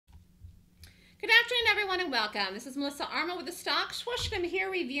Good afternoon, everyone, and welcome. This is Melissa Armo with the Stock Swoosh. I'm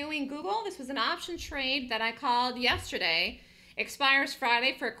here reviewing Google. This was an option trade that I called yesterday. Expires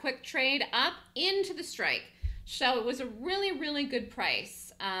Friday for a quick trade up into the strike. So it was a really, really good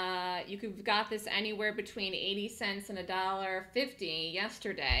price. You could have got this anywhere between 80 cents and $1.50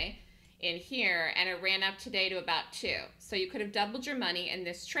 yesterday in here, and it ran up today to about 2. So you could have doubled your money in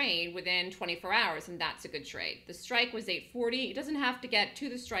this trade within 24 hours, and that's a good trade. The strike was 840. It doesn't have to get to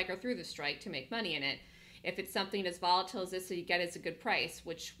the strike or through the strike to make money in it. If it's something as volatile as this, so you get it's a good price,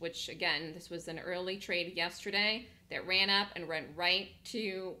 which again, this was an early trade yesterday that ran up and went right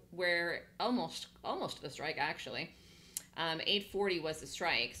to where almost to the strike, actually. 840 was the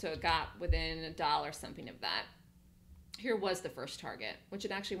strike, so it got within $1 something of that. Here was the first target, which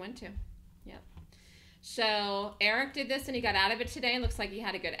it actually went to. Yep. So Eric did this and he got out of it today. Looks like he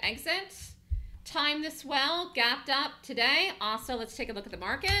had a good exit. Timed this well, gapped up today. Also, let's take a look at the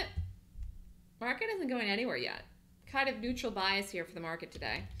market. Market isn't going anywhere yet. Kind of neutral bias here for the market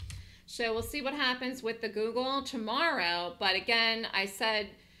today. So we'll see what happens with the Google tomorrow. But again, I said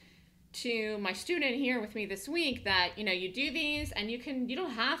to my student here with me this week that, you do these and you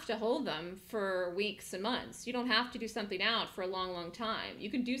don't have to hold them for weeks and months. You don't have to do something out for a long, long time. You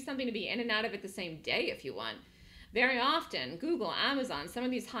can do something to be in and out of it the same day if you want. Very often, Google, Amazon, some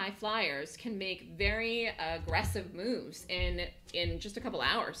of these high flyers can make very aggressive moves in just a couple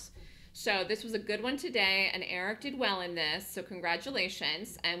hours. So this was a good one today, and Eric did well in this, so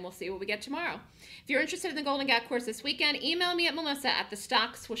congratulations, and we'll see what we get tomorrow. If you're interested in the Golden Gap course this weekend, email me at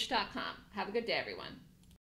melissa@thestockswoosh.com. Have a good day, everyone.